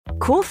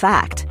Cool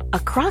fact, a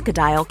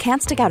crocodile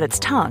can't stick out its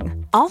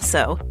tongue.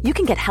 Also, you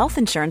can get health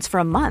insurance for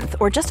a month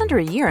or just under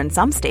a year in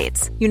some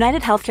states.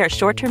 United Healthcare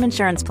short-term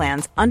insurance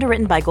plans,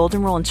 underwritten by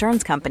Golden Rule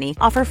Insurance Company,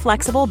 offer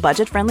flexible,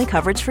 budget-friendly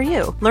coverage for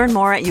you. Learn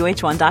more at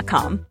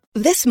uh1.com.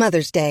 This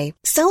Mother's Day,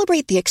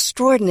 celebrate the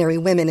extraordinary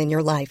women in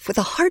your life with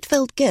a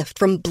heartfelt gift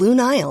from Blue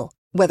Nile.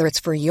 Whether it's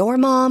for your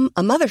mom,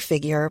 a mother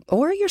figure,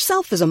 or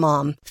yourself as a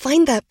mom,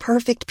 find that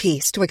perfect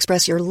piece to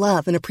express your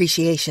love and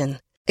appreciation.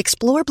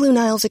 Explore Blue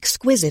Nile's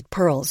exquisite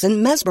pearls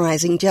and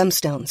mesmerizing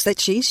gemstones that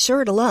she's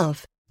sure to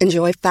love.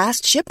 Enjoy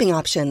fast shipping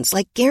options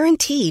like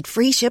guaranteed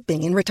free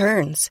shipping and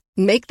returns.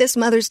 Make this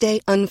Mother's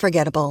Day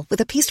unforgettable with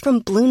a piece from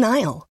Blue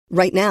Nile.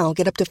 Right now,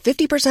 get up to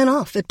 50%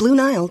 off at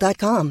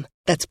BlueNile.com.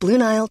 That's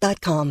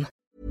BlueNile.com.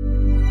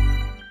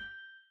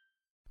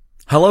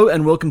 Hello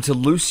and welcome to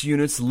Loose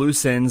Units,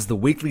 Loose Ends, the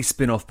weekly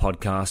spin-off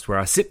podcast where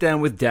I sit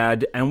down with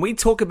Dad and we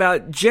talk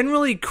about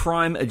generally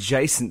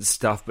crime-adjacent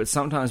stuff, but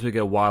sometimes we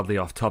go wildly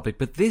off topic.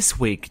 But this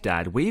week,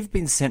 Dad, we've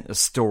been sent a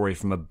story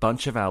from a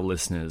bunch of our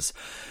listeners,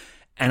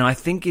 and I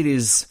think it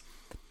is,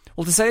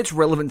 well, to say it's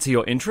relevant to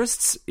your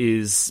interests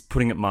is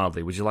putting it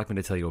mildly. Would you like me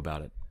to tell you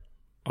about it?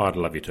 I'd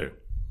love you to.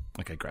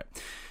 Okay, great.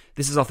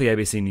 This is off the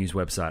ABC News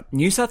website.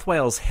 New South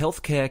Wales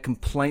Healthcare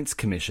Complaints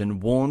Commission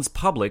warns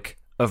public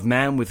of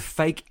man with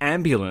fake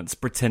ambulance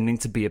pretending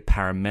to be a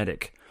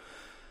paramedic.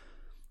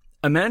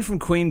 A man from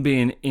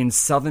Queanbeyan in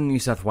southern New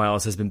South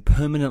Wales has been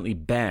permanently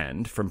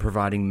banned from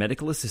providing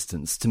medical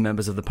assistance to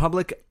members of the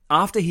public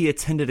after he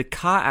attended a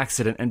car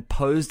accident and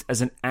posed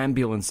as an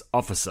ambulance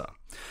officer.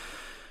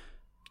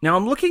 Now,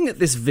 I'm looking at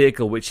this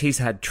vehicle which he's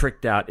had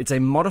tricked out. It's a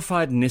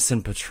modified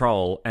Nissan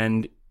Patrol,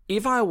 and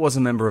if I was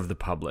a member of the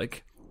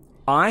public,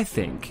 I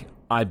think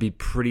I'd be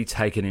pretty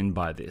taken in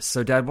by this.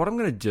 So, Dad, what I'm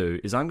going to do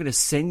is I'm going to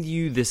send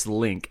you this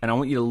link, and I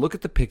want you to look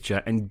at the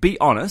picture and be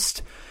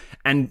honest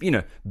and, you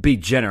know, be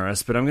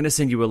generous, but I'm going to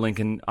send you a link,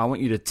 and I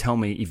want you to tell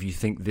me if you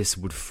think this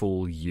would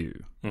fool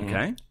you.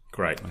 Okay?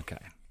 Great. Okay.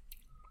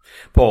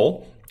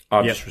 Paul,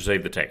 I've just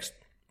received the text.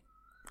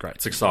 Great.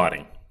 It's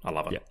exciting. I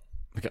love it. Yeah.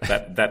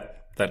 Okay.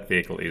 That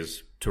vehicle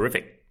is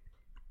terrific.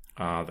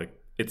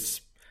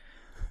 It's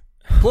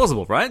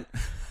plausible, right?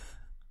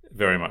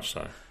 Very much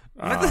so.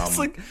 But that's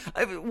like,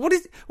 what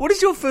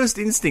is your first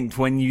instinct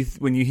when you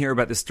hear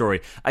about this story?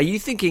 Are you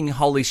thinking,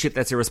 holy shit,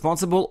 that's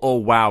irresponsible,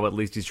 or wow, at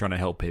least he's trying to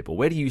help people?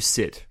 Where do you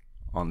sit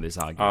on this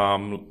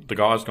argument? The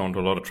guy's gone to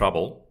a lot of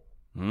trouble,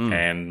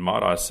 and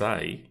might I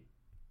say,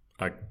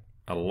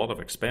 a lot of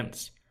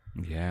expense.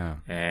 Yeah.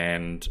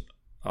 And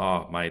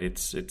mate,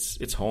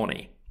 it's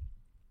horny.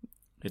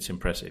 It's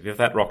impressive. If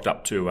that rocked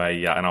up to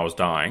and I was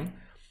dying,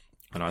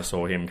 and I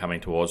saw him coming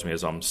towards me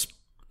as I'm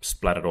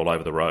splattered all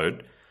over the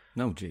road.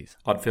 No, geez.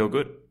 I'd feel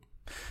good.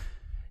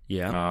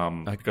 Yeah.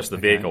 Because the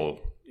vehicle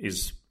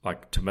is,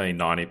 like, to me,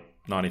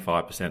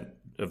 95%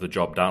 of the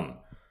job done.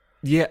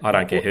 Yeah. I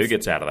don't care who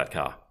gets out of that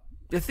car.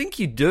 I think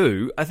you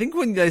do. I think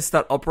when they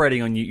start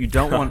operating on you, you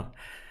don't want...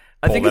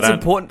 I Paul, think it's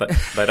important...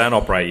 They don't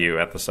operate you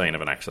at the scene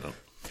of an accident.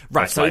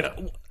 Right,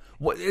 so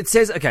it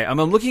says... Okay, I'm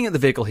looking at the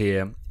vehicle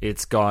here.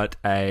 It's got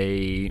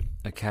it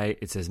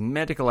says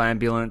medical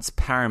ambulance,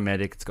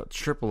 paramedic. It's got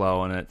O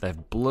on it.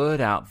 They've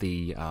blurred out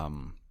the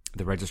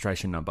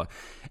registration number.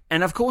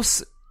 And of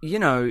course, you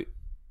know,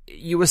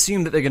 you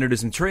assume that they're going to do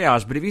some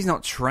triage, but if he's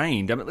not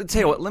trained, I mean, let's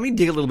tell you what, let me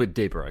dig a little bit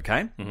deeper,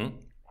 okay? Mm-hmm.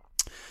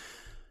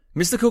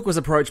 Mr. Cook was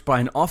approached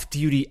by an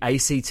off-duty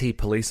ACT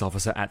police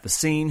officer at the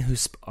scene who...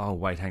 oh,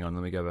 wait, hang on,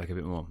 let me go back a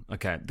bit more.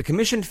 Okay. The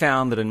commission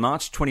found that in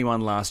March 21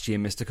 last year,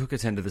 Mr. Cook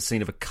attended the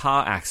scene of a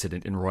car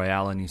accident in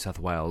Royalla, New South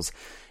Wales,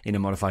 in a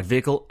modified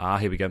vehicle,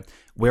 here we go,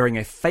 wearing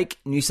a fake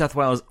New South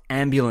Wales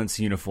ambulance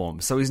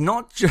uniform. So he's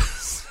not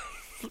just...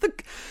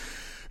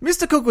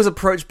 Mr. Cook was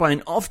approached by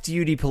an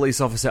off-duty police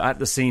officer at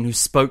the scene who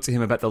spoke to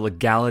him about the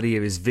legality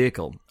of his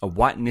vehicle, a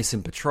white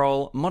Nissan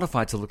Patrol,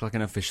 modified to look like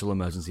an official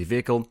emergency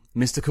vehicle.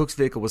 Mr. Cook's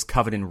vehicle was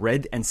covered in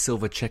red and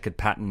silver checkered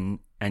pattern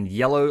and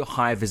yellow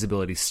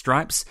high-visibility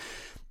stripes,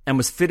 and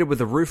was fitted with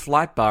a roof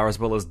light bar as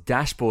well as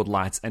dashboard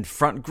lights and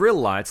front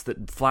grille lights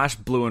that flash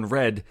blue and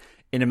red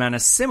in a manner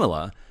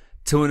similar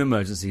to an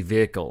emergency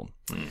vehicle.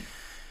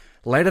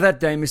 Later that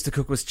day, Mr.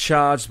 Cook was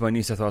charged by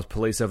New South Wales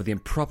Police over the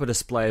improper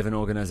display of an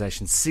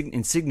organisation's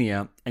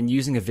insignia and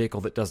using a vehicle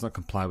that does not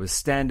comply with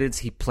standards.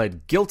 He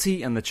pled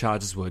guilty and the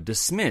charges were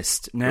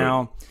dismissed.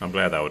 Now, good. I'm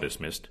glad they were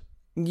dismissed.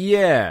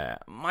 Yeah.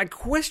 My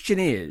question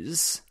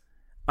is,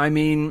 I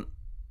mean,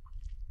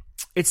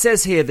 it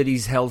says here that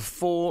he's held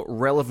 4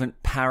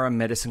 relevant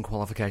paramedicine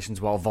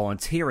qualifications while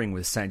volunteering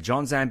with St.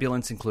 John's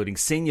Ambulance, including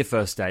senior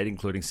first aid,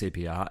 including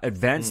CPR,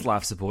 advanced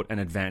life support, and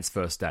advanced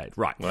first aid.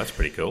 Right. Well, that's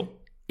pretty cool.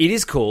 It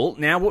is cool.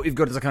 Now what we've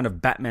got is a kind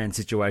of Batman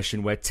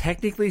situation where,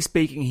 technically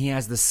speaking, he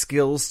has the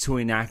skills to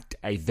enact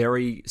a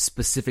very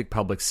specific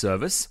public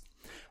service,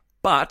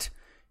 but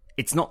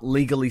it's not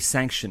legally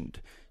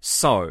sanctioned.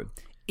 So,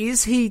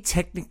 is he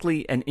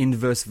technically an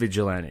inverse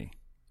vigilante?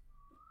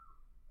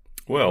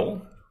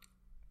 Well,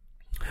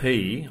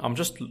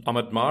 I'm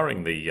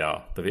admiring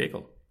the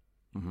vehicle.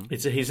 Mm-hmm.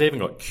 He's even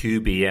got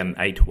QBN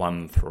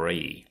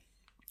 813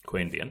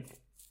 Queanbeyan.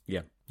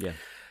 Yeah.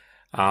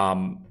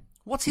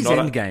 What's his Not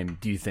end game,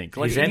 do you think?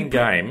 His end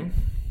game...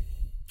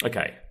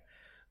 Okay.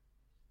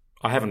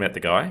 I haven't met the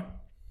guy.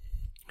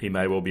 He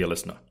may well be a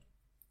listener.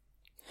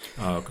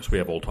 Because we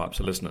have all types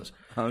of listeners.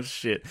 Oh,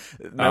 shit.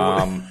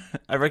 No,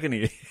 I reckon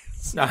he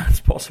is. No,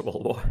 it's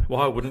possible.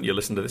 Why wouldn't you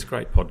listen to this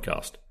great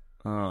podcast?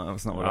 Oh,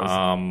 that's not what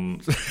I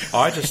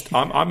was...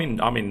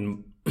 I'm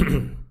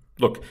in...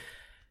 Look,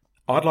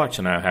 I'd like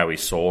to know how he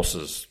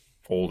sources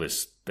all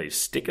these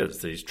stickers,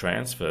 these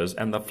transfers,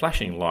 and the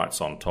flashing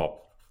lights on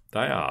top.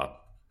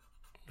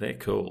 They're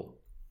cool.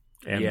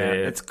 And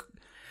it's...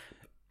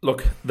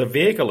 Look, the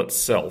vehicle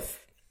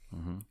itself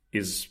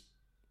it's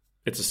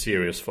a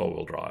serious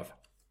four-wheel drive.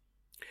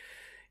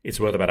 It's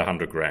worth about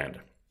 $100,000.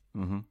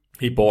 Mm-hmm.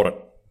 He bought it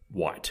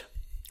white.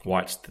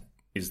 White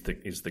is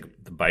the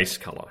base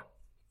color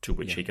to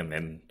which he can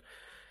then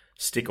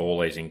stick all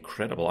these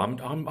incredible.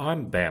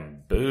 I'm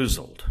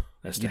bamboozled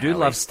as to you do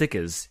love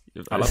stickers.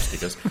 I love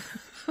stickers.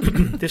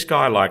 This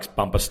guy likes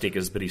bumper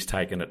stickers, but he's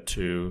taken it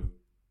to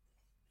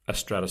a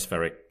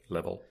stratospheric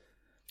level.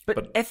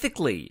 But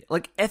ethically,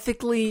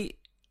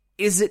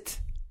 is it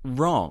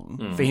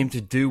wrong for him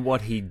to do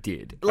what he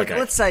did? Like,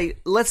 Okay.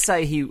 let's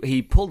say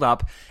he pulled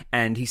up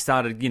and he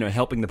started,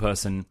 helping the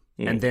person,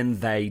 and then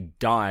they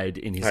died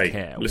in his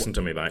care. Listen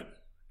to me, mate.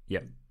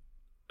 Yep.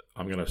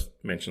 I'm going to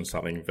mention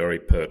something very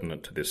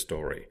pertinent to this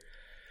story.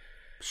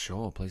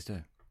 Sure, please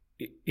do.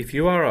 If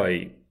you are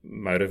a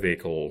motor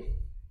vehicle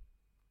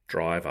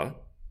driver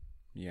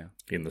Yeah.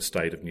 in the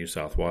state of New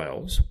South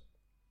Wales,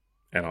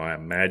 and I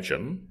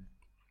imagine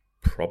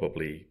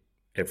probably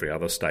every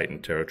other state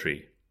and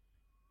territory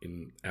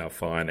in our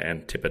fine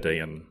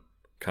Antipodean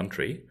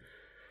country,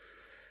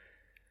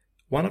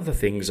 one of the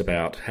things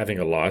about having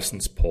a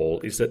license,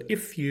 Paul, is that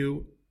if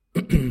you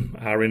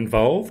are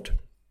involved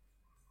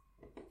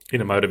in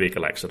a motor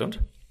vehicle accident,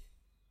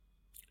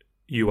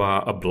 you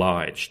are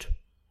obliged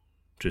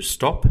to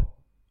stop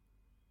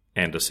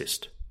and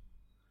assist.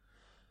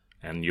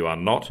 And you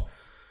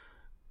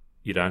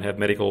don't have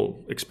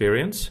medical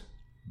experience,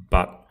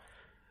 but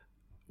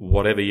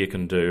whatever you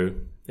can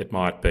do, it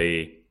might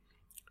be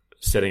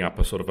setting up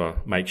a sort of a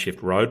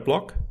makeshift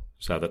roadblock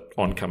so that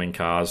oncoming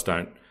cars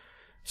don't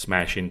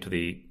smash into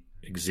the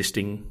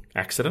existing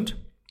accident.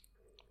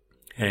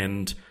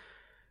 And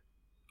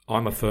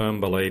I'm a firm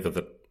believer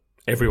that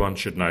everyone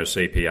should know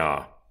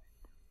CPR.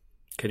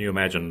 Can you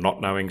imagine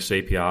not knowing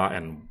CPR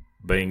and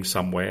being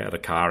somewhere at a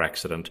car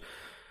accident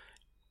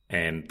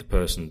and the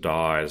person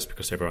dies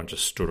because everyone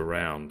just stood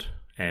around?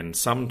 And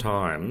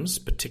sometimes,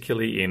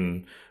 particularly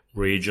in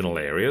regional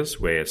areas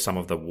where some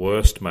of the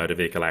worst motor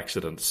vehicle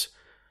accidents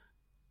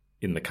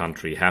in the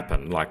country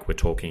happen, like we're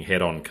talking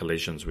head-on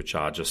collisions, which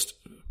are just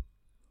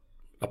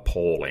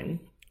appalling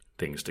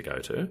things to go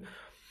to,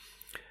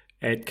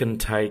 it can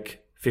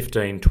take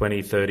 15,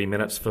 20, 30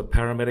 minutes for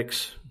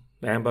paramedics,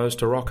 ambos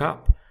to rock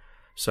up.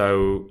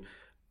 So,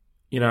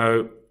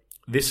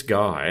 this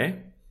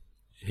guy,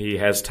 he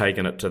has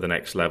taken it to the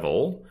next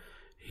level.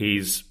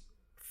 He's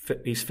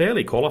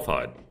fairly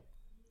qualified.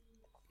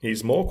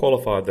 He's more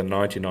qualified than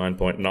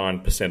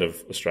 99.9%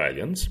 of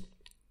Australians.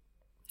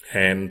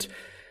 And,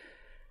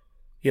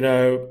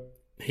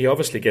 he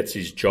obviously gets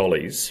his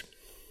jollies.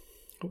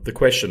 The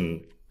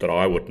question that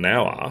I would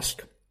now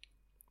ask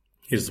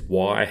is,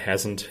 why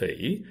hasn't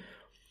he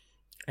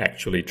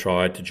actually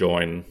tried to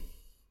join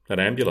an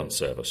ambulance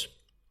service?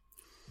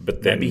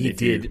 But then Maybe he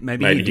did,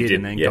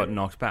 and then got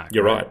knocked back.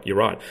 You're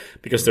right.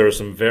 Because there are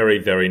some very,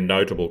 very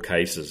notable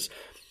cases.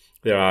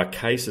 There are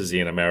cases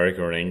in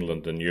America and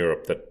England and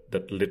Europe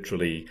that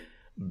literally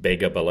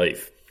beg a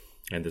belief.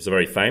 And there's a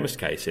very famous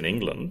case in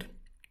England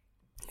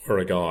where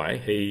a guy,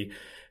 he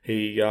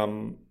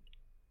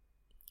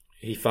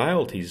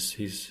failed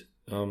his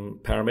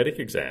paramedic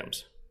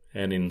exams,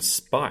 and in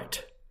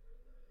spite,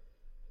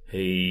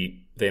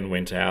 he then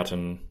went out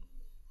and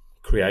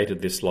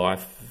created this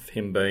life of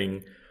him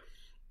being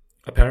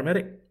a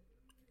paramedic.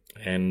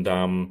 And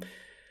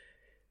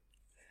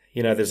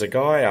there's a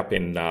guy up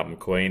in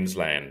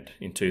Queensland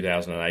in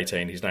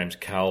 2018. His name's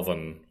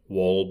Calvin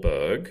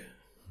Wahlberg,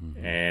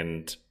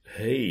 and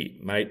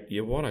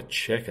you want to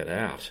check it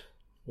out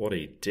what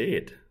he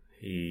did.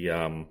 He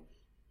earned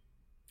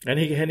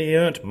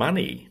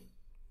money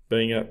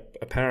being a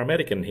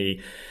paramedic, and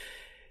he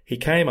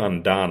came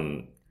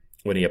undone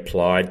when he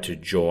applied to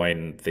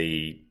join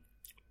the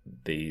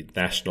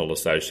National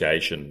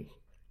Association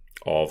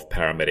of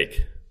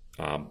Paramedics,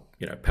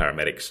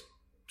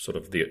 sort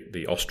of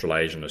the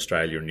Australasian,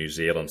 Australia and New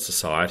Zealand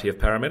Society of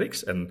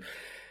Paramedics,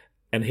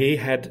 and he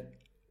had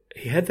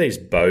these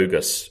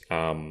bogus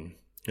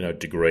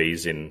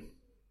degrees in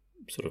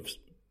sort of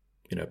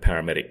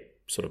paramedic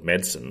sort of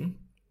medicine,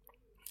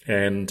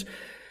 and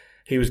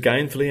he was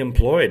gainfully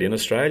employed in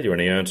Australia,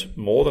 and he earned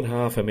more than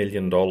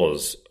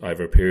 $500,000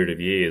 over a period of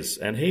years,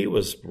 and he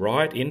was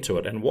right into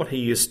it. And what he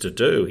used to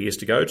do, he used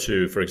to go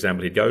to, for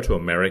example, he'd go to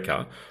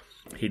America,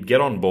 he'd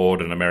get on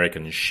board an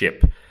American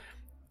ship,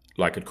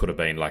 like it could have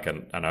been like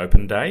an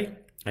open day,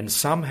 and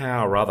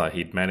somehow or other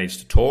he'd managed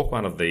to talk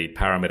one of the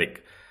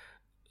paramedic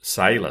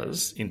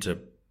sailors into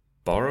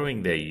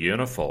borrowing their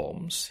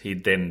uniforms.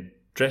 He'd then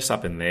dress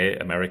up in their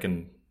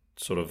American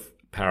sort of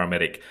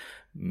paramedic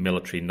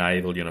military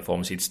naval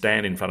uniforms. He'd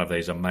stand in front of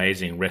these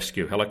amazing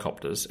rescue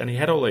helicopters, and he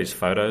had all these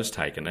photos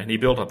taken, and he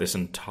built up this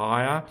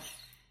entire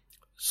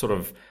sort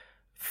of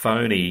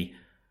phony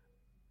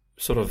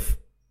sort of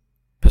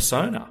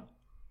persona.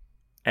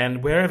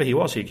 And wherever he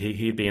was,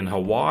 he'd be in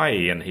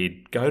Hawaii, and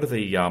he'd go to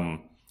the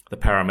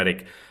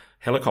paramedic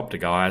helicopter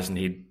guys, and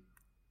he'd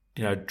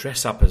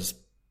dress up as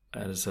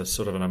a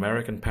sort of an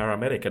American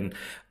paramedic. And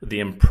the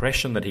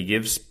impression that he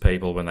gives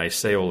people when they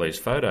see all these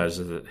photos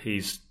is that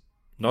he's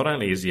not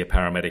only is he a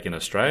paramedic in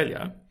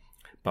Australia,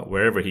 but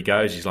wherever he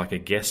goes, he's like a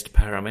guest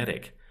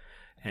paramedic.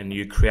 And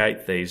you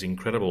create these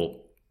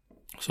incredible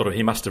sort of,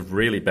 he must have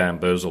really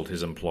bamboozled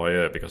his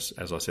employer, because,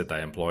 as I said,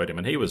 they employed him.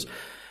 And he was,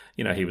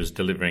 he was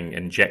delivering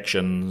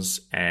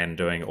injections and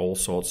doing all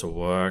sorts of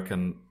work,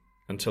 and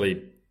until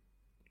he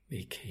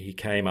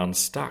came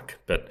unstuck.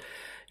 But,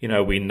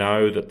 we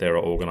know that there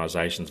are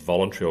organisations,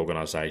 voluntary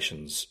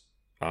organisations,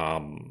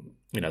 the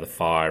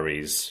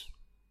Fireys.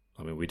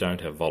 I mean, we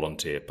don't have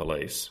volunteer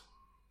police,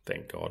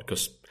 thank God,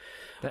 because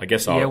I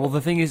guess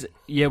the thing is,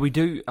 we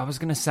do. I was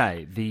going to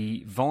say,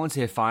 the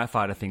volunteer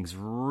firefighter thing's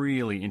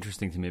really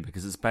interesting to me,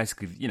 because it's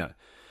basically,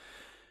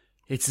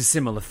 it's a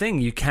similar thing.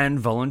 You can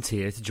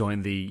volunteer to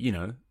join the,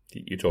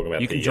 You talk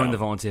about you can join the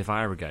volunteer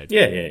fire brigade.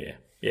 Yeah.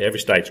 Every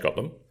state's got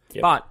them.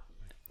 Yep. But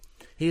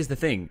here's the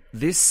thing: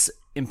 this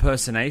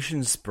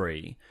impersonation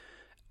spree,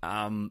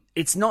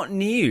 it's not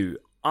new.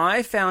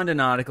 I found an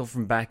article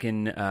from back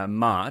in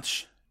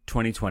March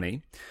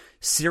 2020.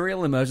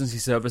 Serial emergency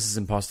services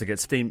imposter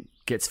gets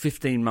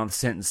 15-month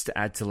sentence to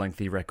add to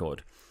lengthy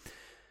record.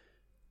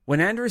 When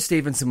Andrew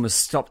Stevenson was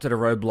stopped at a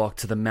roadblock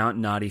to the Mount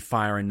Nardi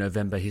fire in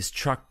November, his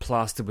truck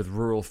plastered with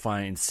rural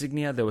fire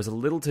insignia, there was a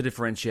little to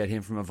differentiate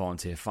him from a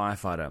volunteer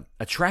firefighter.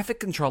 A traffic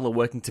controller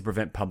working to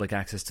prevent public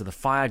access to the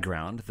fire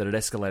ground that had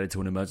escalated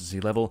to an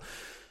emergency level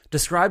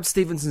described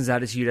Stevenson's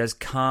attitude as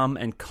calm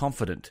and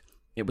confident.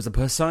 It was a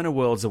persona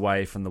worlds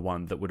away from the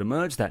one that would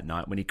emerge that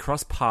night when he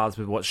crossed paths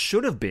with what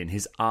should have been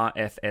his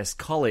RFS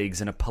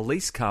colleagues in a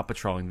police car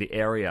patrolling the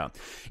area.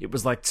 It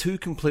was like two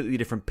completely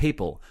different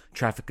people,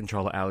 traffic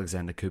controller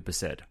Alexander Cooper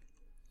said.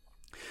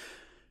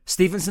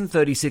 Stevenson,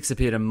 36,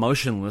 appeared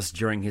emotionless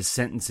during his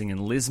sentencing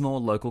in Lismore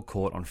local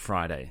court on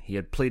Friday. He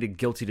had pleaded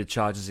guilty to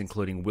charges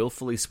including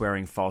willfully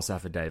swearing false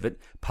affidavit,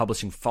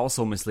 publishing false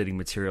or misleading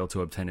material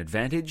to obtain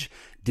advantage,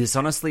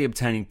 dishonestly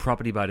obtaining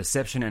property by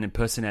deception, and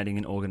impersonating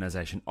an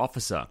organisation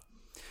officer.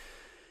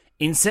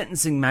 In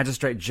sentencing,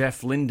 Magistrate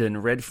Jeff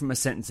Linden read from a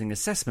sentencing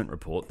assessment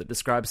report that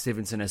describes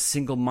Stevenson as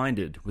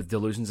single-minded with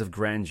delusions of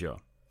grandeur.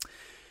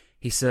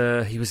 He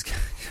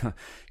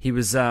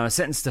was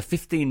sentenced to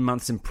 15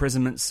 months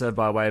imprisonment served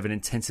by way of an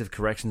intensive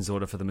corrections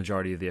order for the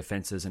majority of the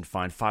offences, and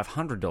fined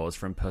 $500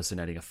 for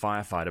impersonating a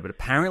firefighter. But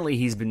apparently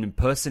he's been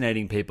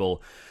impersonating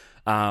people,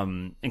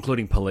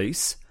 including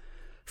police,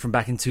 from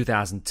back in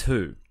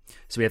 2002.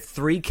 So we had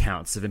 3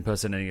 counts of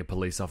impersonating a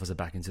police officer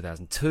back in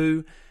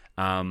 2002.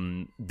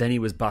 Then he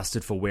was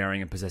busted for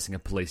wearing and possessing a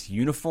police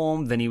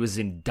uniform. Then he was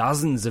in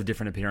dozens of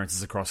different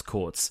appearances across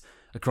courts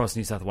across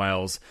New South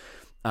Wales,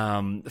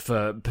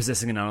 for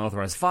possessing an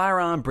unauthorized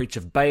firearm, breach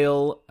of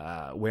bail,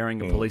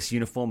 wearing a police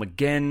uniform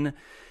again.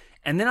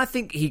 And then I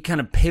think he kind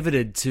of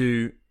pivoted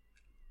to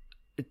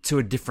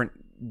a different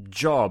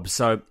job.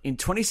 So in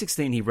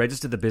 2016, he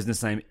registered the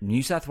business name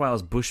New South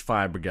Wales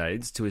Bushfire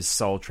Brigades to his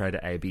sole trader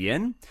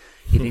ABN.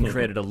 He then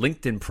created a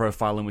LinkedIn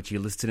profile in which he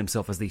listed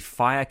himself as the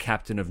fire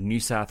captain of New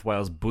South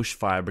Wales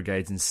Bushfire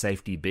Brigades in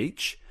Safety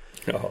Beach.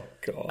 Oh,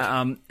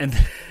 God. And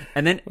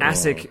then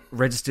ASIC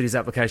registered his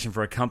application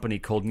for a company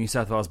called New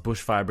South Wales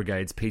Bushfire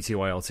Brigades Pty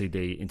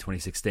Ltd in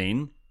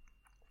 2016.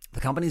 The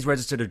company's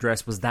registered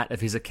address was that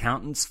of his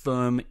accountant's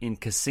firm in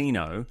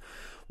Casino,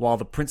 while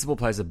the principal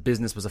place of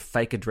business was a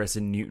fake address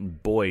in Newton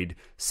Boyd,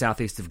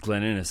 southeast of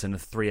Glen Innes, and a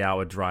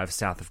 3-hour drive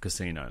south of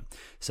Casino.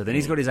 So then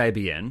he's got his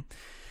ABN.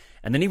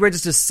 And then he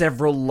registers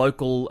several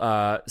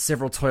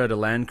Toyota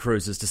Land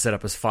Cruisers to set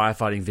up as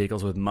firefighting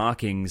vehicles with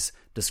markings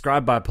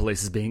described by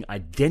police as being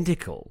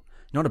identical,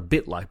 not a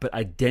bit like, but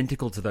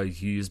identical to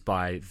those used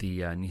by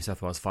the New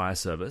South Wales Fire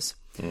Service.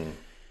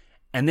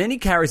 And then he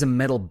carries a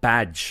metal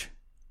badge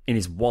in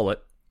his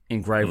wallet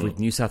engraved with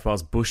New South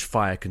Wales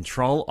Bushfire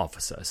Control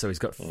Officer. So he's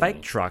got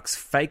fake trucks,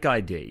 fake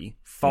ID,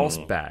 false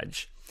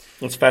badge.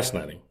 It's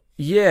fascinating.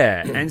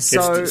 Yeah, and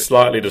so... It's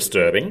slightly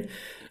disturbing.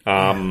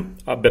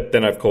 But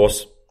then, of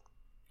course...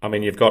 I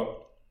mean, you've got,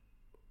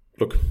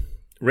 look,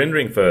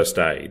 rendering first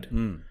aid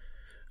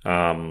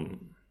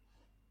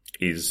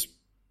is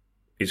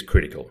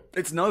critical.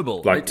 It's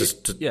noble. Like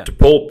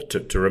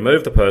to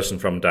remove the person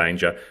from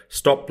danger,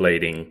 stop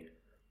bleeding,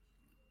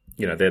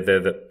 and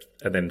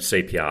then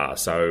CPR.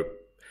 So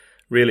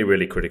really,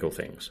 really critical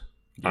things,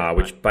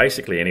 which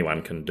basically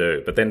anyone can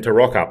do. But then to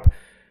rock up,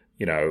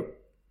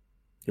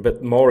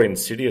 but more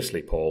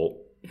insidiously,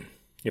 Paul,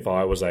 if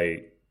I was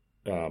a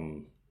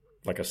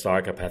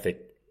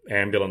psychopathic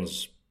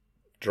ambulance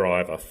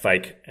driver,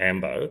 fake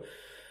ambo,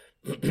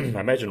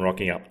 imagine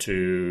rocking up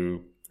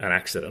to an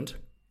accident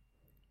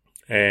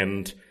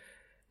And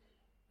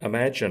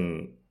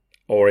imagine,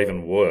 or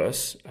even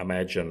worse,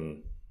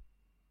 imagine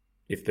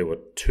if there were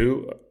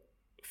two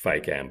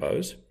fake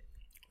ambos,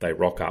 they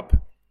rock up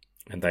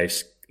and they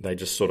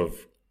just sort of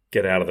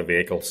get out of the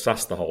vehicle,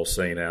 suss the whole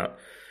scene out,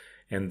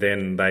 and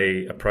then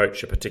they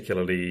approach a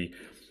particularly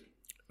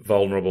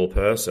vulnerable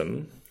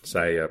person,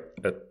 say a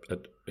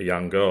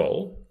young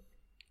girl,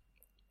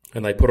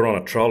 and they put her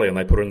on a trolley and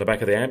they put her in the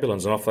back of the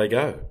ambulance and off they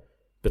go.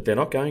 But they're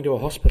not going to a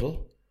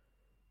hospital.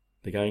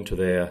 They're going to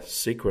their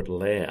secret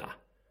lair.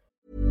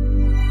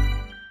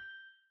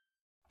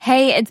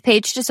 Hey, it's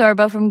Paige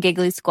DeSorbo from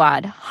Giggly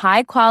Squad.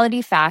 High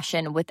quality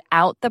fashion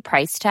without the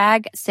price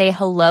tag. Say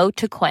hello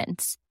to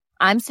Quince.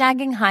 I'm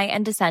snagging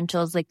high-end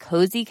essentials like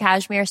cozy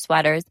cashmere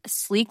sweaters,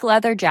 sleek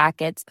leather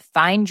jackets,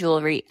 fine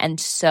jewelry, and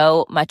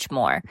so much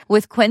more.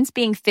 With Quince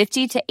being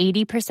 50 to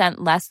 80%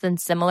 less than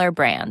similar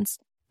brands.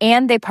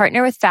 And they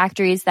partner with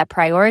factories that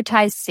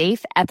prioritize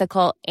safe,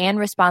 ethical, and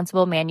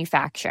responsible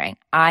manufacturing.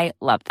 I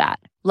love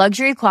that.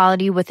 Luxury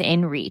quality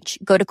within reach.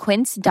 Go to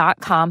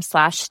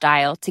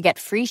quince.com/style to get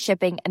free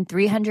shipping and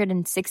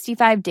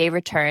 365-day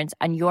returns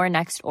on your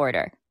next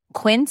order.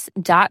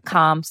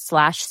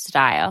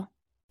 Quince.com/style.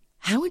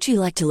 How would you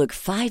like to look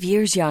 5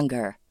 years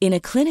younger? In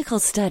a clinical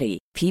study,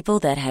 people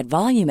that had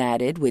volume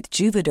added with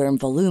Juvederm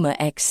Voluma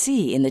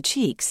XC in the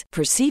cheeks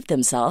perceived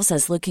themselves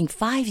as looking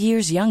 5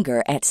 years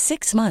younger at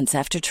 6 months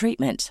after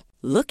treatment.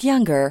 Look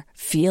younger,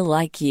 feel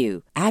like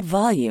you. Add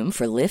volume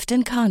for lift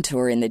and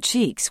contour in the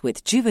cheeks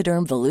with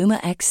Juvederm Voluma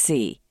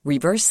XC.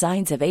 Reverse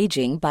signs of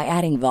aging by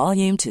adding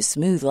volume to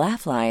smooth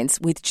laugh lines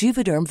with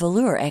Juvederm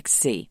Volure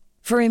XC.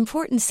 For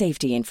important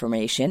safety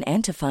information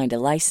and to find a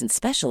licensed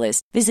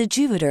specialist, visit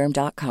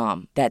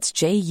Juvederm.com. That's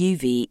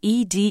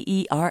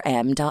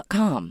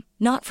JUVEDERM.com.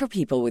 Not for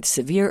people with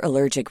severe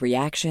allergic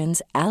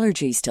reactions,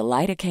 allergies to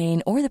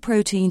lidocaine, or the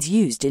proteins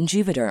used in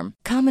Juvederm.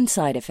 Common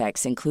side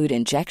effects include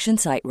injection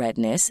site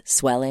redness,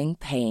 swelling,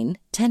 pain,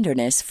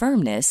 tenderness,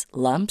 firmness,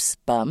 lumps,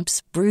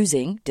 bumps,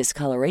 bruising,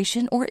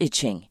 discoloration, or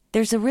itching.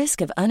 There's a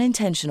risk of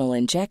unintentional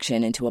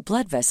injection into a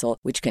blood vessel,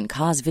 which can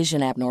cause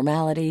vision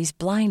abnormalities,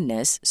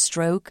 blindness,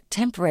 stroke,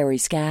 temporary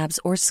scabs,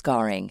 or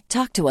scarring.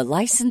 Talk to a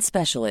licensed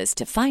specialist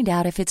to find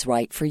out if it's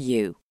right for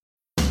you.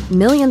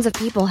 Millions of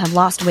people have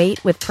lost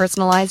weight with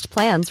personalized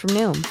plans from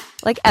Noom.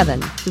 Like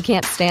Evan, who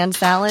can't stand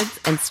salads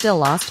and still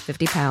lost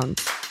 50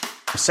 pounds.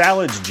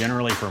 Salads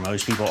generally for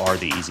most people are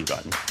the easy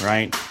button,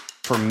 right?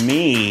 For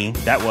me,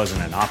 that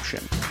wasn't an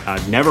option.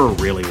 I never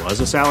really was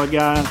a salad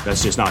guy.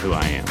 That's just not who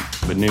I am.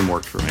 But Noom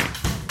worked for me.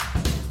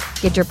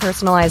 Get your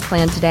personalized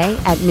plan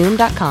today at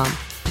Noom.com.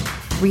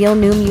 Real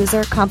Noom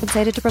user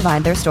compensated to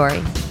provide their story.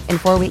 In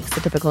 4 weeks,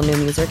 the typical Noom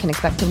user can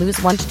expect to lose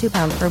 1 to 2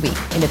 pounds per week.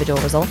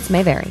 Individual results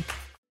may vary.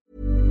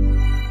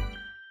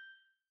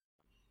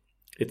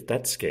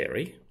 That's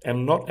scary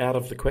and not out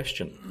of the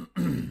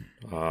question.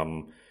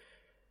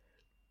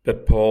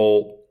 But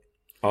Paul,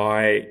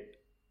 I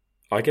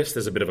guess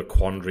there's a bit of a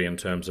quandary in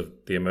terms of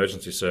the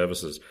emergency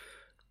services.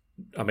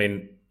 I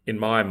mean, in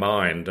my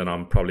mind, and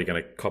I'm probably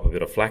going to cop a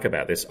bit of flack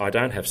about this, I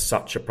don't have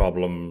such a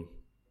problem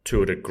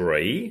to a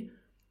degree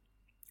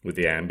with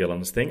the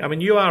ambulance thing. I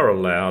mean, you are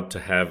allowed to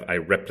have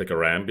a replica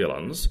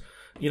ambulance.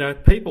 You know,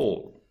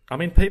 people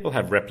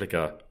have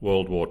replica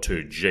World War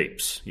II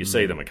Jeeps. You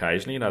see them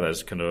occasionally, you know,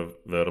 those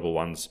convertible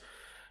ones,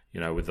 you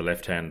know, with the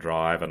left-hand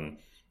drive and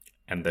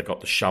they've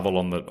got the shovel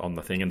on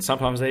the thing. And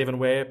sometimes they even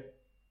wear,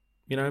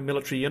 you know,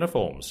 military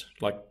uniforms.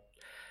 Like,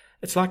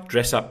 it's like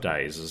dress-up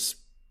days is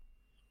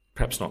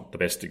perhaps not the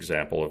best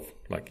example of,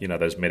 like, you know,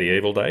 those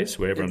medieval days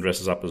where everyone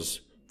dresses up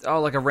as...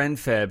 Oh, like a Ren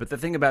Fair. But the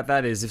thing about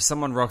that is if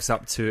someone rocks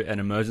up to an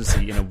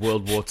emergency in a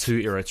World War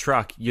II era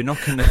truck, you're not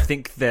going to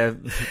think they're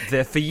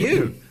for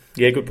you.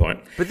 Yeah, good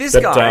point. But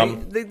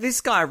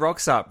this guy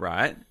rocks up,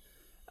 right?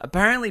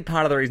 Apparently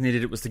part of the reason he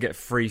did it was to get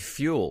free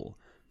fuel.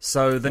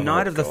 So the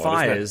night of the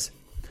fires...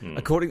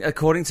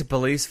 According to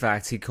police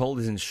facts, he called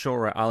his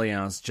insurer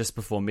Allianz just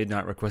before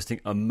midnight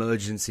requesting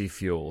emergency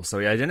fuel. So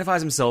he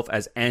identifies himself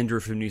as Andrew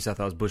from New South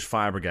Wales Bush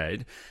Fire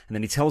Brigade, and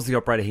then he tells the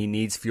operator he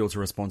needs fuel to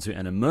respond to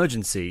an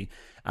emergency,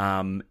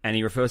 and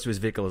he refers to his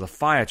vehicle as a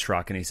fire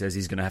truck, and he says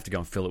he's going to have to go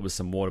and fill it with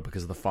some water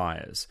because of the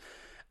fires.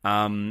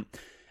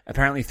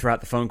 Apparently,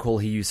 throughout the phone call,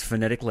 he used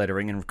phonetic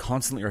lettering and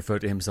constantly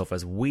referred to himself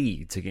as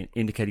we to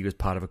indicate he was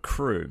part of a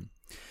crew.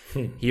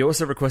 He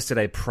also requested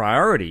a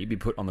priority be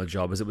put on the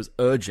job as it was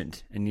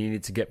urgent and he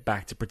needed to get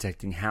back to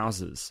protecting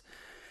houses.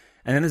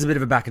 And then there's a bit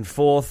of a back and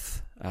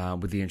forth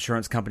with the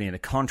insurance company and a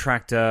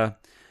contractor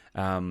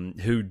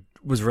who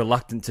was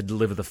reluctant to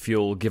deliver the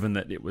fuel given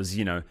that it was,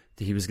 you know,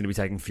 that he was going to be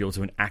taking fuel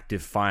to an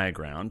active fire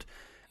ground.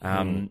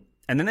 And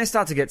then they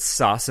start to get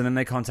sus and then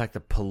they contact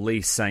the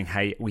police saying,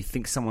 hey, we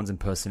think someone's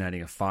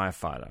impersonating a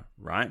firefighter,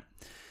 right?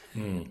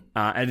 And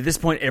at this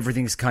point,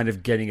 everything's kind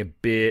of getting a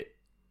bit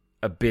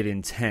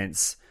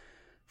intense.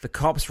 The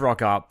cops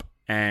rock up,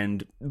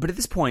 but at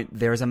this point,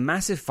 there is a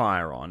massive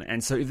fire on,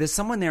 and so if there's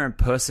someone there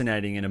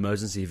impersonating an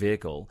emergency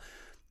vehicle,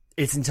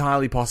 it's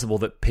entirely possible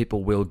that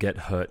people will get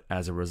hurt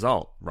as a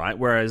result, right?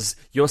 Whereas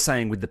you're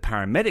saying with the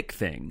paramedic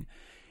thing,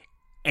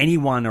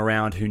 anyone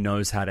around who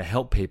knows how to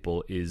help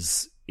people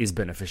is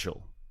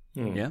beneficial.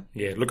 Yeah?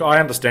 Yeah, look, I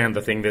understand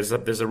the thing. There's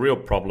a real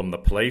problem the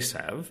police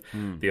have,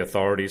 the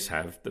authorities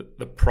have.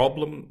 The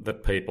problem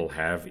that people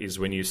have is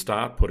when you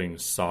start putting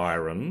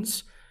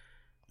sirens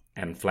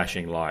and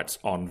flashing lights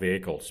on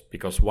vehicles,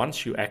 because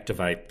once you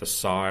activate the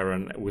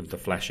siren with the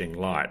flashing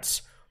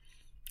lights,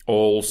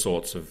 all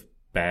sorts of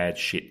bad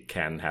shit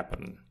can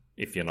happen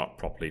if you're not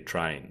properly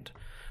trained.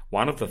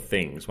 One of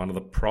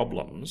the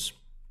problems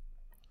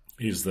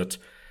is that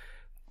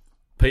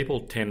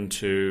people tend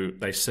to,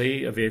 they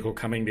see a vehicle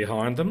coming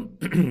behind them,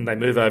 they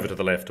move over to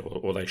the left,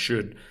 or they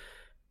should,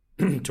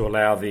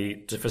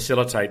 to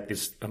facilitate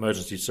this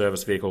emergency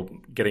service vehicle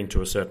getting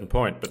to a certain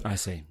point. But I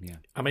see, yeah.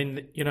 I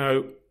mean,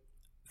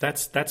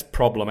 that's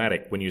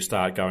problematic when you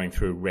start going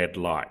through red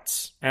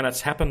lights. And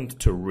it's happened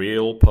to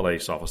real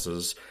police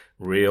officers,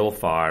 real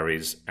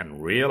fireys,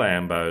 and real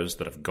ambos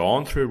that have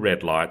gone through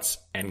red lights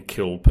and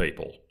killed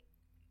people.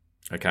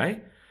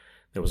 Okay?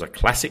 There was a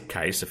classic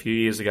case a few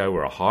years ago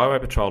where a highway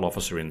patrol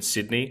officer in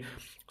Sydney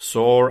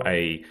saw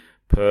a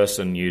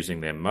person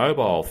using their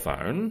mobile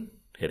phone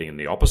heading in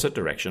the opposite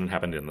direction. It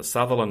happened in the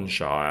Sutherland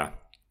Shire.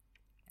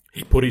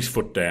 He put his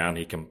foot down.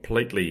 He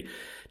completely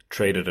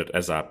treated it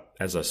as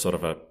a sort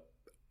of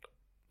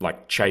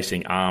like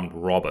chasing armed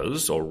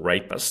robbers or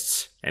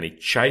rapists. And he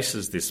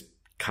chases this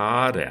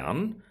car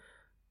down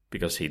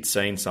because he'd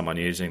seen someone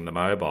using the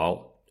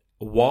mobile.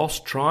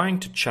 Whilst trying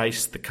to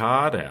chase the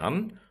car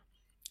down,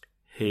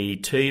 he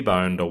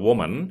T-boned a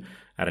woman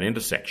at an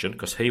intersection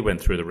because he went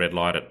through the red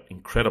light at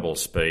incredible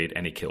speed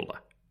and he killed her.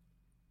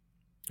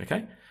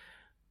 Okay?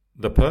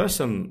 The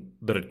person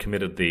that had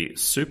committed the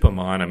super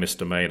minor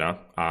misdemeanor,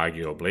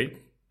 arguably,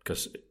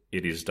 because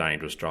it is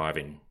dangerous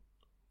driving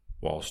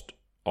whilst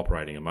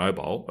operating a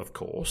mobile, of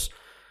course,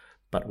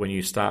 but when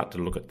you start to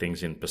look at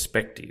things in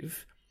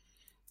perspective,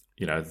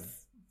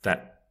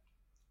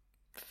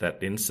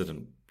 that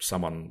incident,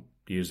 someone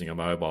using a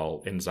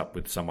mobile ends up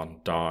with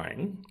someone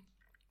dying.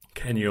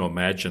 Can you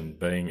imagine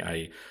being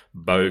a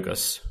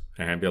bogus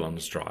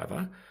ambulance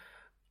driver,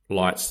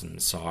 lights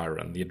and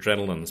siren, the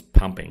adrenaline's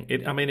pumping?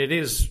 It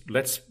is,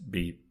 let's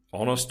be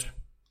honest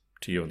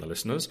to you and the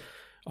listeners,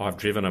 I've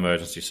driven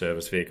emergency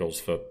service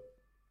vehicles for,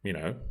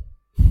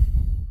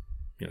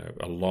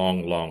 a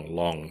long, long,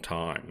 long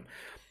time.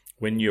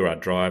 When you are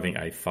driving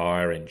a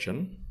fire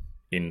engine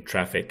in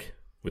traffic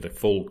with a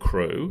full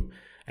crew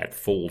at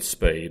full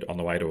speed on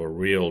the way to a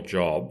real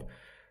job,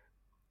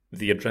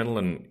 the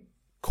adrenaline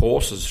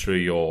courses through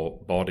your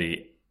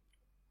body,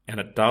 and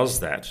it does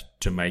that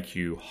to make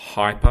you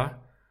hyper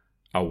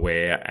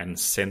aware and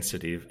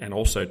sensitive, and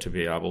also to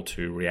be able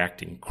to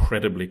react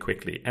incredibly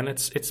quickly. And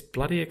it's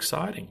bloody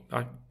exciting.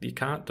 You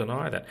can't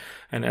deny that.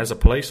 And as a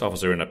police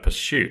officer in a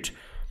pursuit,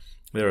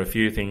 there are a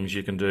few things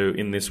you can do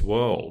in this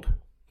world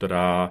that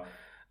are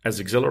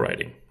as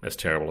exhilarating, as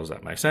terrible as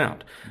that may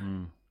sound.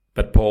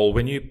 But Paul,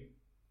 when you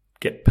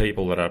get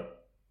people that are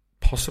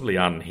possibly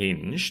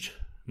unhinged,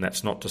 and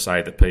that's not to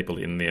say that people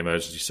in the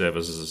emergency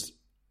services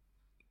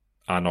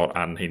are not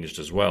unhinged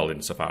as well,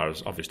 insofar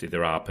as obviously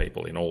there are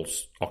people in all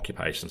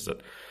occupations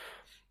that,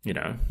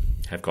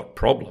 have got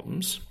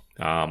problems.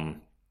 The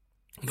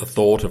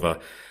thought of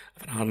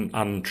an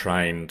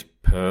untrained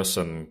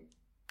person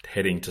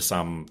heading to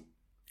some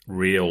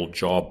real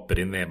job, but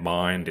in their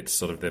mind it's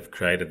sort of, they've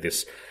created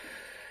this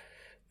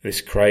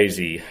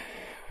crazy,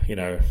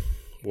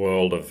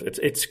 world of,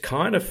 it's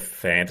kind of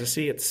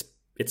fantasy.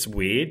 It's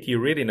weird. You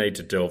really need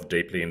to delve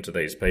deeply into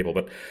these people.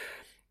 But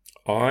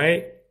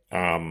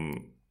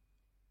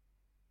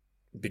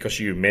because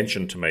you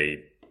mentioned to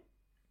me,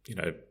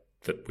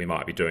 that we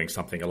might be doing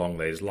something along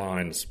these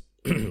lines,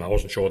 I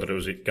wasn't sure that it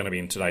was going to be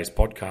in today's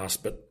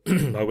podcast, but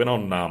I went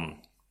on,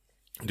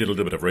 did a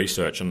little bit of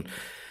research, and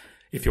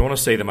if you want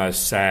to see the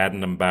most sad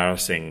and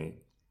embarrassing,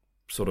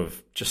 sort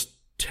of just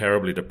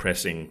terribly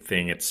depressing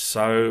thing, it's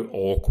so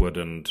awkward,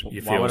 and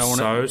you feel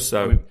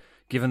so.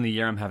 Given the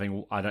year I'm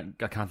having, I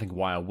can't think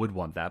why I would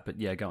want that, but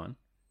yeah, go on.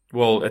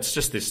 Well, it's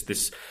just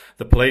this.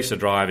 The police are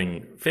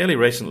driving fairly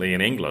recently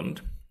in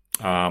England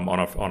on one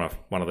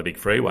of the big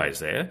freeways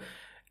there,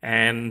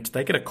 and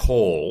they get a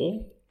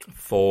call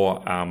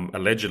for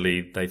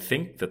allegedly they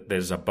think that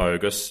there's a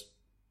bogus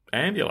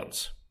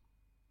ambulance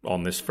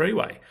on this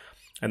freeway,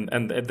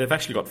 and they've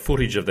actually got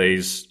footage of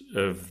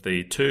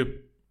the two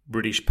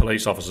British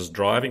police officers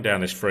driving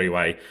down this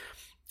freeway,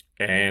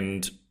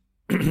 and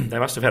they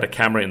must have had a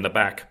camera in the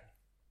back.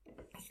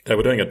 They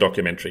were doing a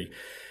documentary,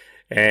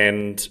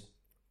 and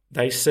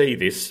they see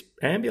this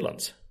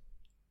ambulance,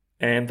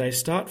 and they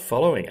start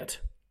following it,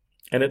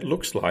 and it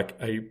looks like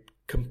a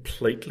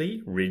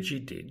completely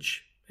ridgy-dig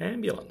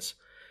ambulance.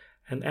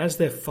 And as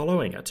they're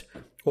following it,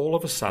 all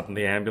of a sudden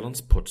the ambulance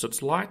puts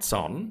its lights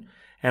on,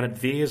 and it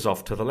veers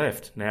off to the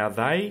left. Now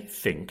they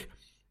think,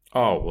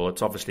 oh, well,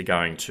 it's obviously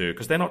going to,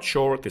 because they're not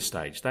sure at this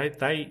stage.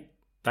 They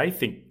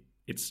think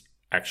it's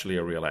actually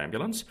a real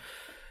ambulance,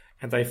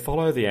 and they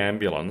follow the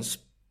ambulance,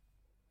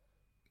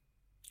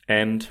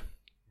 and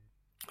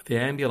the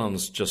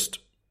ambulance just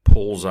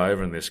pulls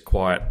over in this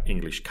quiet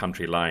English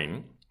country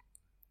lane.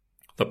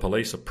 the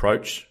police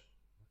approach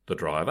the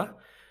driver,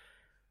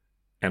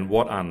 and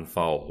what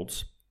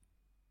unfolds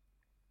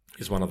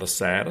is one of the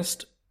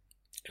saddest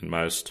and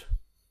most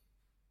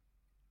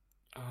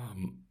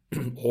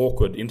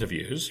awkward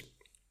interviews,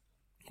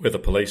 where the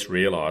police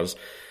realise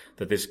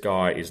that this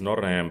guy is not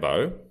an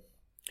ambo.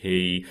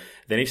 Then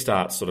he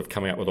starts sort of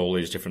coming up with all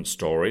these different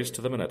stories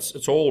to them, and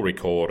it's all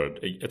recorded.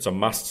 It's a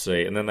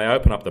must-see. And then they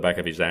open up the back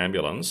of his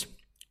ambulance,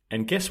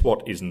 and guess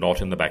what is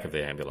not in the back of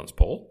the ambulance,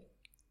 Paul?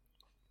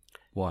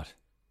 What?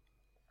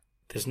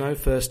 There's no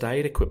first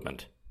aid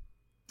equipment.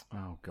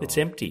 Oh, God. It's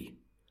empty.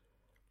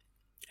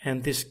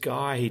 And this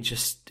guy, he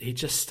just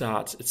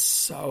starts, it's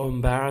so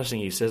embarrassing.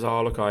 He says,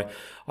 oh, look,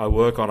 I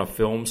work on a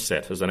film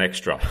set as an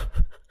extra.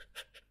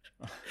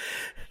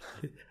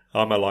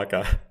 I'm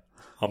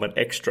an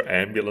extra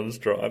ambulance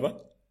driver.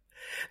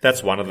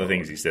 That's one of the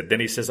things he said. Then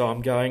he says, oh,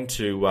 I'm going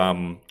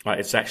to,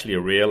 it's actually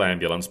a real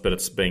ambulance, but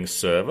it's being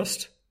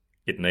serviced.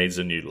 It needs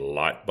a new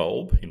light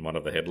bulb in one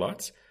of the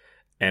headlights.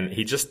 And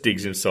he just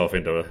digs himself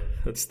into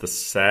it's the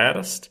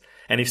saddest.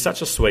 And he's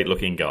such a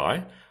sweet-looking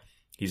guy.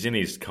 He's in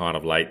his kind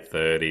of late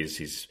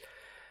 30s.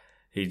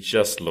 He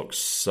just looks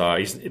so...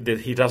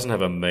 he doesn't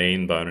have a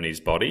mean bone in his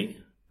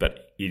body,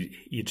 but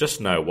you just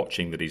know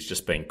watching that he's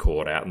just been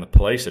caught out, and the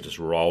police are just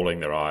rolling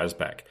their eyes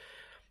back.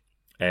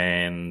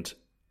 And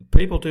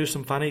people do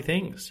some funny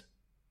things.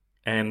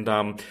 And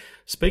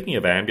speaking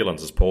of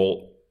ambulances,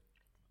 Paul,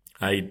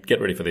 get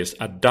ready for this,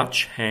 a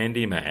Dutch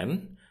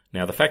handyman...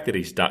 Now, the fact that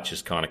he's Dutch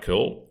is kind of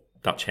cool.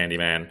 Dutch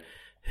handyman.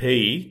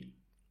 He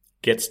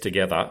gets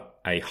together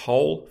a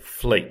whole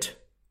fleet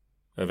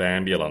of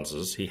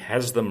ambulances. He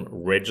has them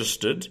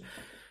registered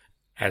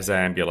as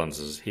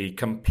ambulances. He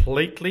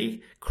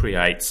completely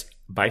creates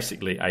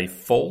basically a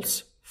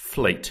false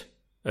fleet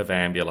of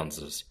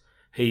ambulances.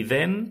 He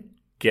then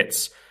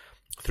gets,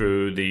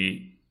 through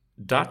the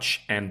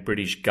Dutch and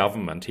British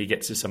government, he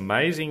gets this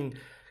amazing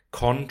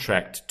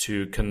contract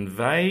to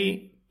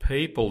convey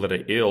people that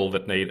are ill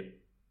that need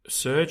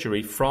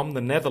surgery from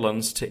the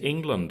Netherlands to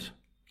England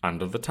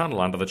under the tunnel,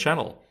 under the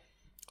channel.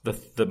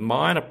 The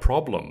minor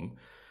problem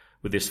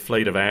with this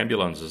fleet of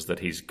ambulances that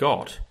he's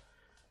got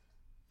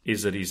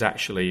is that he's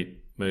actually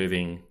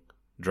moving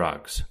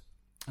drugs.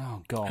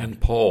 Oh, God.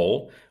 And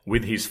Paul,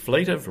 with his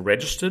fleet of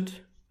registered,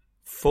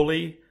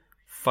 fully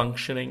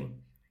functioning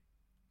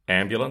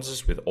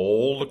ambulances with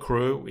all the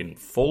crew in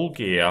full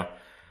gear,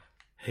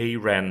 he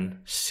ran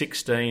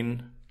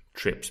 16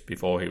 trips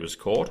before he was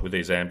caught with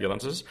these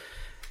ambulances.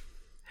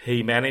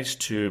 He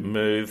managed to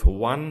move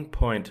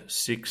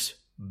 1.6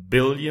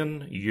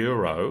 billion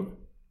euro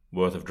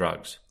worth of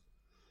drugs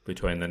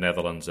between the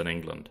Netherlands and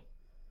England.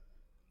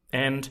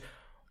 And,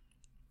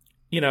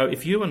 you know,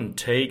 if you and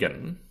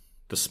Tegan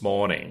this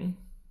morning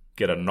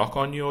get a knock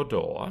on your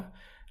door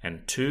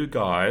and two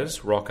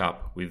guys rock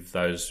up with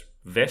those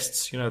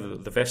vests, you know,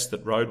 the vests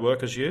that road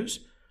workers use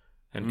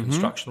and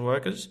construction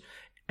workers,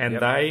 and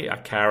they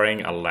are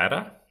carrying a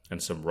ladder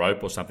and some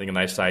rope or something, and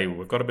they say,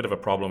 we've got a bit of a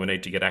problem, we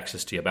need to get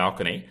access to your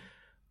balcony,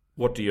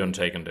 what do you and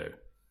Tegan do?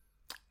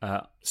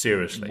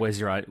 Seriously. Where's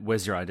your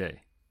ID?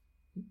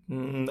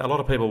 A lot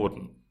of people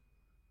wouldn't.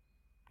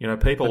 You know,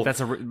 people...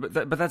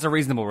 But that's a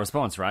reasonable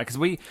response, right?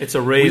 Because it's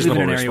a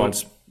reasonable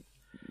response.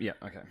 Yeah,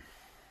 okay.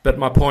 But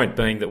my point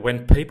being that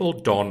when people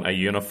don a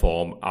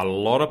uniform, a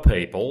lot of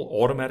people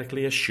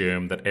automatically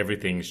assume that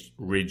everything's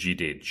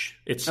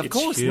ridgy-didge. It's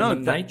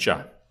human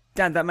nature.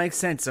 Dad, that makes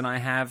sense, and I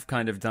have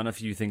kind of done a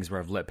few things where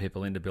I've let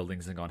people into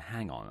buildings and gone,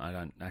 hang on, I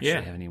don't actually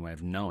have any way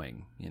of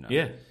knowing, you know.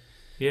 Yeah,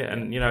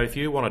 and, you know, if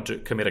you wanted to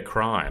commit a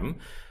crime,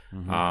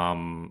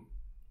 and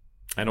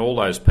all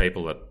those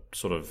people that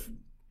sort of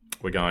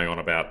were going on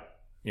about,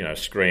 you know,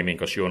 screaming,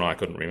 because you and I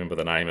couldn't remember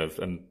the name of,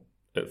 and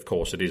of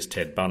course it is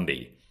Ted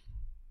Bundy,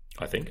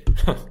 I think.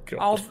 I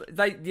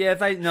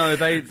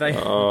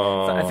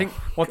think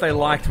what they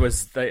liked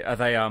was they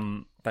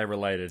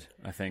related,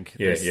 I think.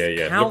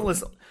 Yeah.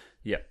 Countless... Look,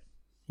 yeah.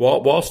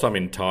 Whilst I'm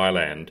in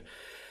Thailand,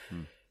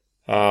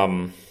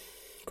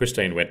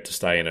 Christine went to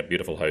stay in a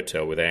beautiful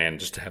hotel with Anne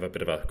just to have a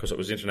bit of a... Because it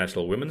was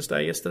International Women's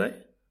Day yesterday.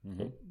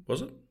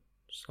 Was it?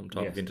 Some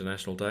type of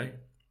international day.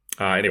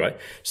 Anyway,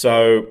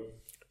 so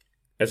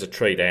as a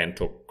treat, Anne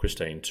took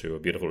Christine to a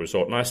beautiful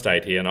resort, and I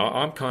stayed here, and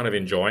I'm kind of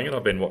enjoying it.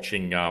 I've been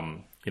watching,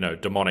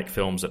 demonic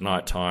films at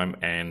night time,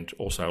 and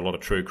also a lot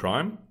of true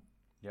crime.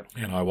 Yep.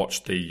 And I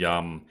watched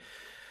the...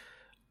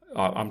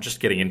 I'm just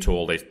getting into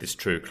all this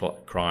true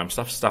crime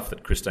stuff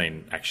that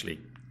Christine actually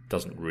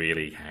doesn't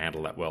really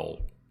handle that well.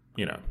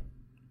 You know,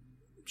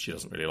 she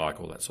doesn't really like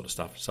all that sort of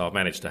stuff. So I've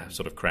managed to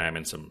sort of cram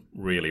in some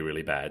really,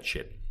 really bad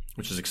shit,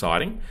 which is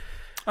exciting.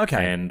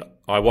 Okay. And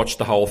I watched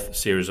the whole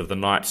series of The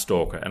Night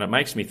Stalker, and it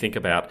makes me think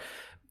about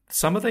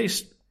some of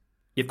these.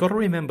 You've got to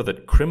remember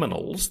that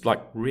criminals,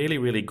 like really,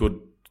 really good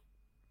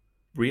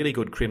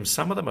crims,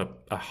 some of them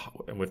are,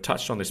 and we've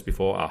touched on this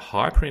before, are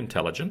hyper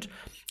intelligent.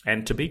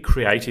 And to be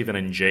creative and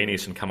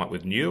ingenious and come up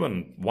with new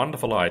and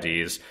wonderful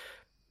ideas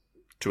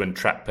to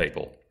entrap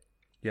people.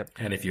 Yep.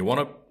 And if you want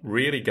to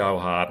really go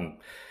hard and,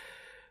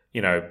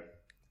 you know,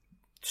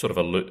 sort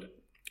of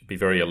be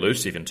very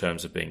elusive in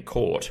terms of being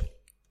caught,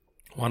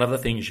 One of the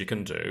things you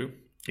can do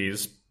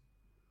is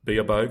be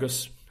a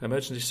bogus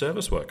emergency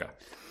service worker.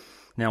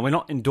 Now, we're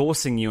not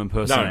endorsing you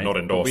impersonating. No, not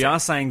endorsing. We are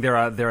saying there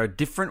are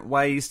different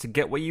ways to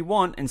get what you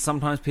want, and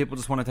sometimes people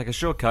just want to take a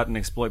shortcut and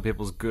exploit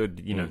people's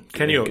good,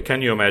 Can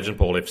you imagine,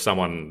 Paul, if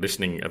someone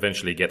listening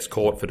eventually gets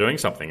caught for doing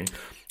something,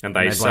 and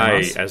they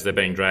say, as they're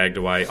being dragged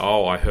away,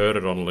 "Oh, I heard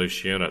it on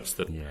Loose Units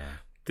that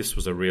this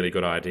was a really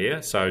good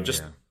idea." So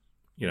just,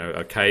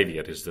 a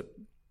caveat is that...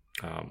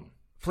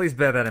 Please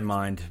bear that in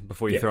mind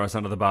before you throw us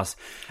under the bus.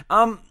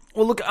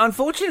 Well, look,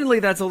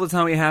 unfortunately, that's all the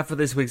time we have for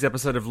this week's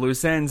episode of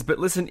Loose Ends. But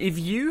listen, if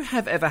you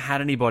have ever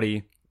had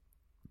anybody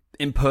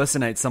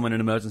impersonate someone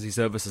in emergency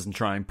services and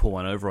try and pull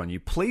one over on you,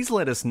 please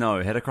let us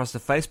know. Head across to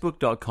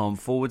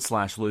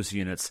facebook.com/loose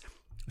units.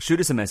 Shoot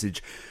us a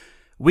message.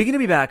 We're going to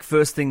be back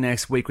first thing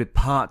next week with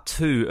part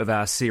 2 of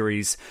our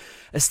series,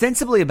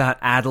 ostensibly about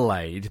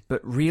Adelaide,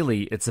 but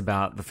really it's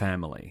about the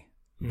family.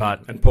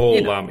 And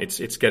Paul,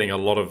 it's getting a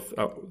lot of...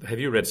 have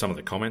you read some of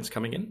the comments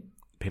coming in?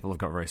 People have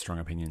got very strong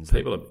opinions.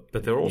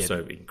 But they're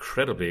also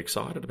incredibly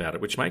excited about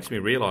it, which makes me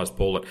realise,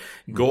 Paul, that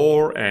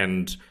gore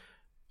and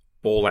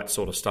all that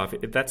sort of stuff,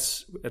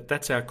 that's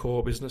our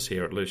core business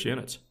here at Loose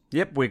Units.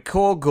 Yep, we're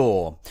core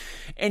gore.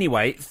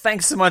 Anyway,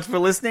 thanks so much for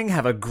listening.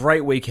 Have a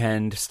great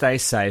weekend. Stay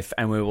safe,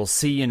 and we will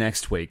see you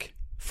next week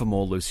for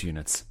more Loose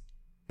Units.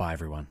 Bye,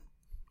 everyone.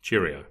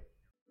 Cheerio.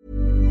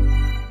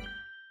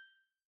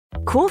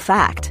 Cool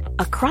fact,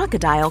 a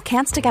crocodile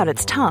can't stick out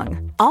its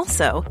tongue.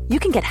 Also, you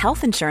can get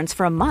health insurance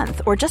for a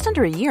month or just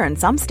under a year in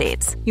some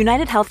states.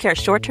 United Healthcare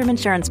short-term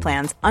insurance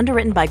plans,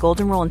 underwritten by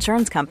Golden Rule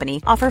Insurance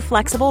Company, offer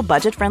flexible,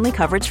 budget-friendly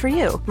coverage for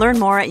you. Learn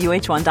more at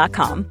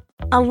uh1.com.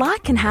 A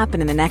lot can happen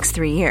in the next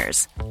 3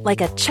 years.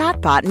 Like a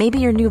chatbot may be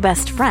your new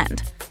best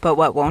friend. But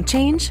what won't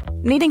change?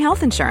 Needing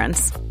health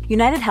insurance.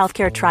 United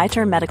Healthcare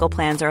Tri-Term Medical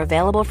Plans are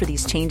available for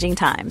these changing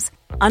times.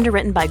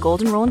 Underwritten by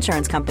Golden Rule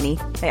Insurance Company,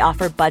 they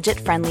offer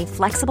budget-friendly,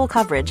 flexible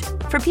coverage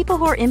for people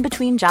who are in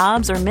between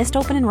jobs or missed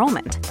open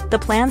enrollment. The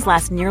plans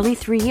last nearly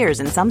 3 years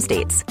in some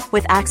states,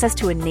 with access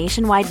to a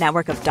nationwide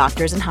network of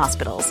doctors and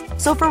hospitals.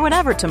 So for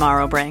whatever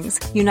tomorrow brings,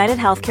 United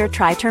Healthcare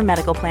Tri-Term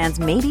Medical Plans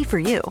may be for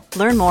you.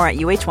 Learn more at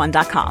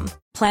uh1.com.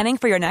 Planning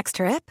for your next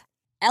trip?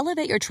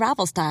 Elevate your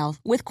travel style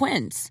with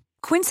Quince.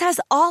 Quince has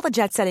all the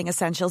jet-setting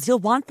essentials you'll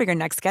want for your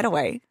next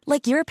getaway,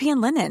 like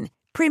European linen,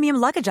 premium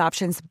luggage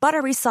options,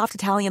 buttery soft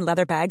Italian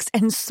leather bags,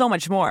 and so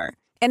much more.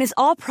 And is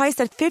all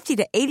priced at 50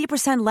 to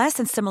 80% less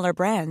than similar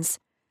brands.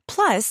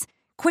 Plus,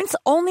 Quince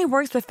only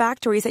works with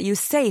factories that use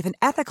safe and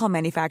ethical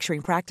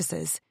manufacturing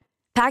practices.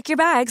 Pack your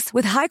bags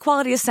with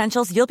high-quality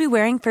essentials you'll be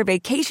wearing for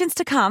vacations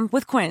to come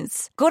with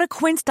Quince. Go to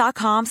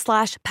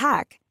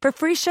quince.com/pack for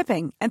free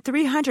shipping and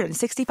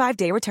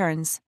 365-day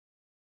returns.